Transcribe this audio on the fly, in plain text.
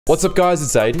What's up guys,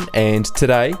 it's Aiden, and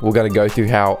today we're going to go through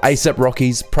how A$AP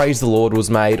Rocky's Praise the Lord was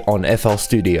made on FL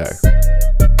Studio.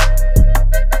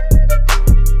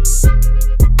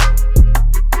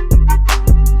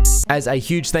 As a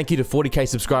huge thank you to 40k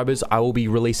subscribers, I will be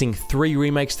releasing 3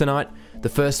 remakes tonight. The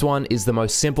first one is the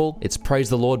most simple, it's Praise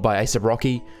the Lord by A$AP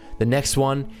Rocky. The next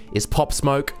one is Pop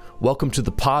Smoke, Welcome to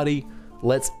the Party,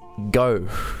 Let's Go.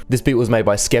 This beat was made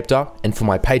by Skepta, and for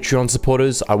my Patreon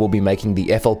supporters, I will be making the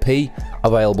FLP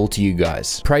available to you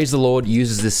guys. Praise the Lord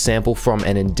uses this sample from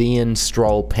an Indian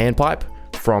Stroll panpipe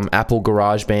from Apple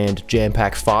GarageBand Jam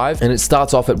Pack 5, and it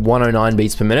starts off at 109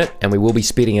 beats per minute, and we will be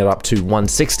speeding it up to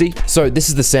 160. So this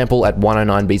is the sample at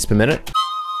 109 beats per minute.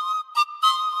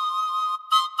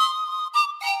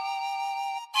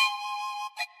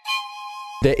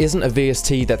 There isn't a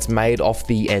VST that's made off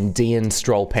the Andean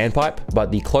Stroll panpipe,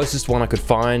 but the closest one I could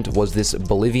find was this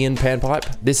Bolivian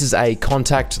panpipe. This is a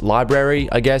contact library,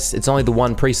 I guess. It's only the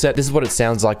one preset. This is what it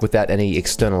sounds like without any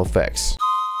external effects.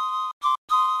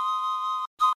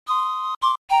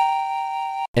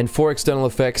 And for external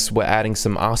effects, we're adding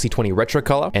some RC20 retro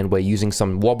color, and we're using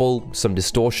some wobble, some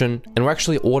distortion, and we're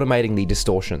actually automating the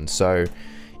distortion. So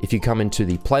if you come into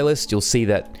the playlist, you'll see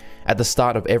that at the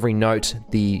start of every note,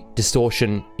 the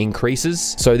distortion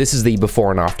increases. So this is the before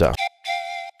and after.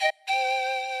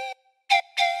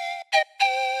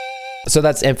 So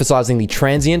that's emphasizing the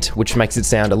transient, which makes it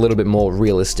sound a little bit more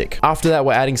realistic. After that,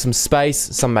 we're adding some space,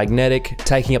 some magnetic,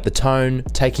 taking up the tone,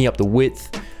 taking up the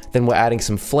width. Then we're adding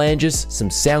some flanges, some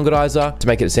soundgodizer to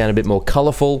make it sound a bit more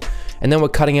colorful. And then we're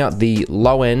cutting out the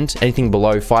low end, anything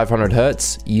below 500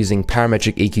 Hertz, using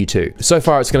parametric EQ2. So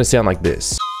far, it's gonna sound like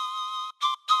this.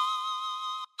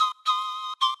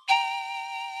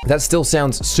 That still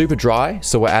sounds super dry,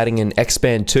 so we're adding an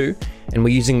X-Band 2, and we're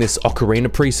using this Ocarina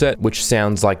preset, which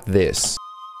sounds like this.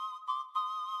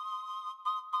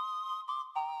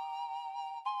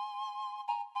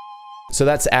 So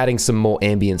that's adding some more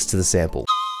ambience to the sample.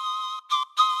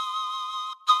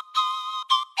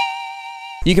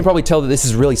 You can probably tell that this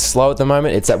is really slow at the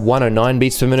moment. It's at 109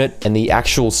 beats per minute, and the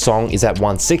actual song is at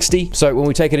 160. So when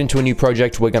we take it into a new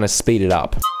project, we're gonna speed it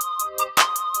up.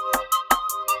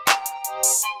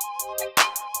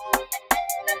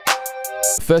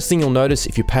 First thing you'll notice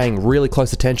if you're paying really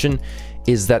close attention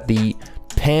is that the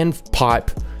pan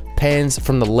pipe pans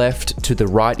from the left to the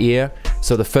right ear.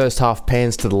 So the first half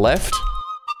pans to the left,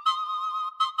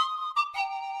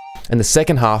 and the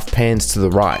second half pans to the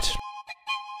right.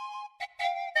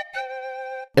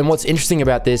 And what's interesting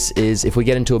about this is, if we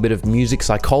get into a bit of music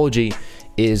psychology,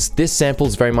 is this sample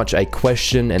is very much a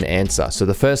question and answer. So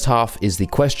the first half is the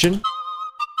question,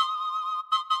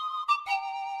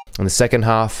 and the second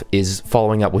half is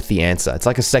following up with the answer. It's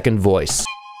like a second voice.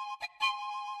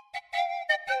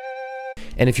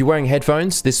 And if you're wearing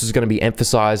headphones, this is going to be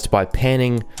emphasized by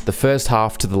panning the first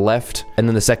half to the left and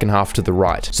then the second half to the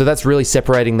right. So that's really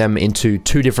separating them into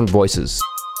 2 different voices.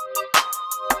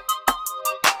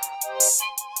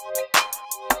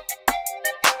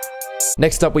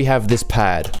 Next up, we have this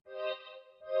pad.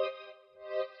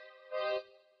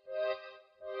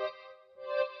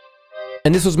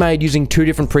 And this was made using 2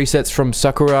 different presets from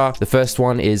Sakura. The first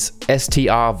one is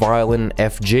STR Violin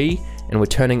FG, and we're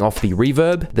turning off the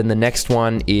reverb. Then the next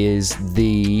one is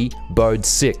the Bode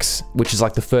 6, which is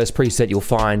like the first preset you'll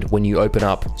find when you open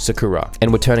up Sakura.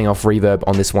 And we're turning off reverb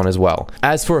on this one as well.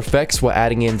 As for effects, we're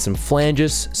adding in some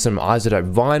flanges, some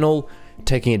isotope vinyl,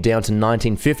 taking it down to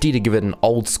 1950 to give it an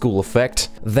old school effect.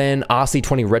 Then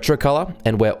RC20 retro color,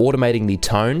 and we're automating the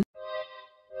tone.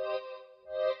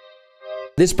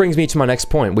 This brings me to my next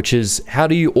point, which is how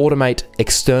do you automate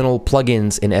external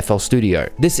plugins in FL Studio?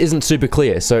 This isn't super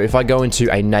clear, so if I go into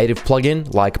a native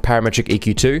plugin like parametric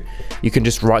EQ2, you can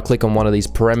just right click on one of these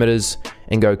parameters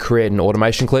and go create an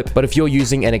automation clip. But if you're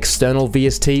using an external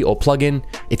VST or plugin,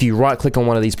 if you right click on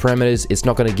one of these parameters, it's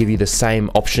not going to give you the same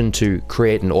option to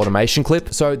create an automation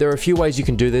clip. So there are a few ways you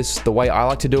can do this. The way I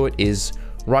like to do it is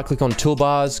right click on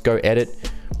toolbars, go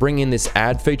edit, bring in this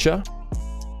add feature.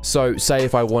 So say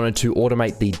if I wanted to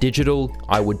automate the digital,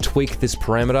 I would tweak this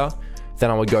parameter,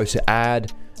 then I would go to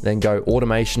add, then go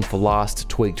automation for last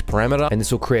tweaked parameter, and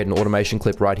this will create an automation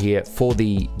clip right here for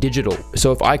the digital.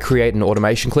 So if I create an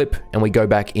automation clip and we go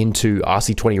back into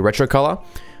RC20 retro color,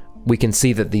 we can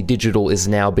see that the digital is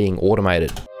now being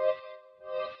automated.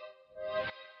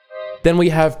 Then we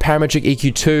have parametric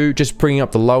EQ2, just bringing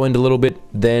up the low end a little bit,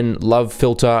 then love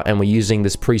filter, and we're using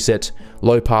this preset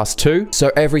low pass 2.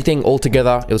 So everything all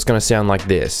together, it was going to sound like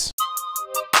this.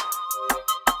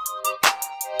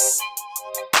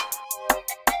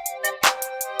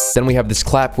 Then we have this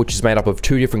clap, which is made up of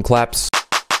 2 different claps.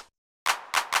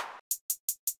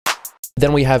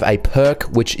 Then we have a perk,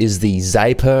 which is the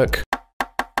Zay perk,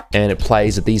 and it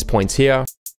plays at these points here.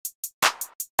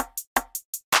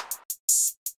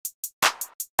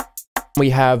 We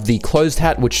have the closed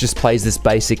hat, which just plays this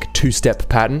basic two-step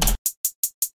pattern.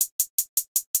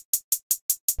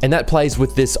 And that plays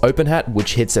with this open hat,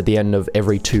 which hits at the end of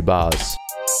every 2 bars.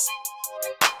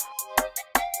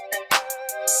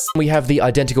 We have the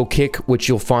identical kick, which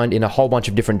you'll find in a whole bunch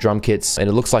of different drum kits, and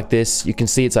it looks like this. You can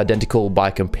see it's identical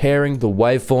by comparing the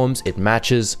waveforms. It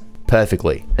matches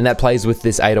perfectly. And that plays with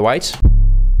this 808.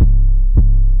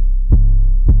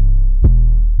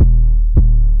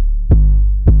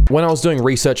 When I was doing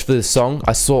research for this song,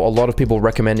 I saw a lot of people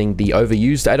recommending the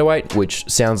overused 808, which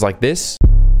sounds like this.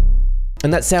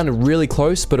 And that sounded really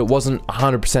close, but it wasn't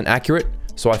 100% accurate.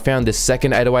 So I found this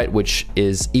second 808, which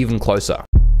is even closer.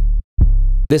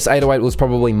 This 808 was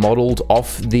probably modeled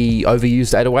off the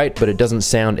overused 808, but it doesn't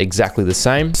sound exactly the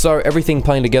same. So everything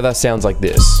playing together sounds like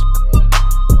this.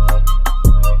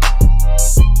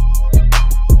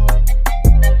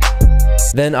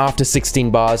 Then after 16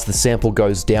 bars, the sample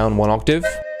goes down 1 octave.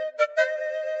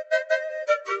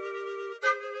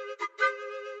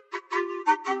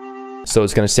 So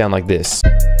it's going to sound like this.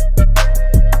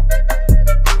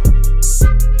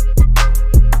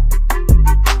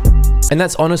 And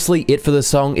that's honestly it for the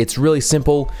song. It's really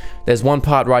simple. There's one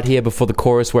part right here before the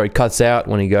chorus where it cuts out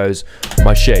when he goes,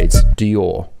 my shades,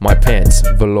 Dior, my pants,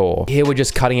 velour. Here we're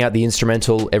just cutting out the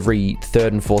instrumental every 3rd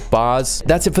and 4th bars.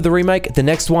 That's it for the remake. The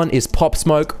next one is Pop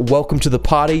Smoke, Welcome to the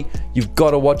Party. You've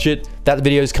got to watch it. That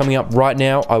video is coming up right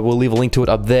now. I will leave a link to it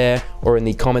up there or in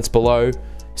the comments below.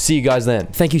 See you guys then.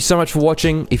 Thank you so much for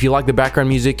watching. If you like the background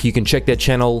music, you can check their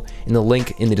channel in the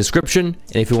link in the description.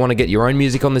 And if you want to get your own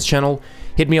music on this channel,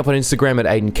 hit me up on Instagram at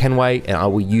Aiden Kenway and I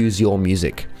will use your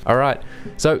music. Alright,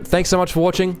 so thanks so much for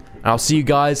watching. I'll see you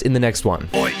guys in the next one.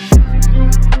 Oi.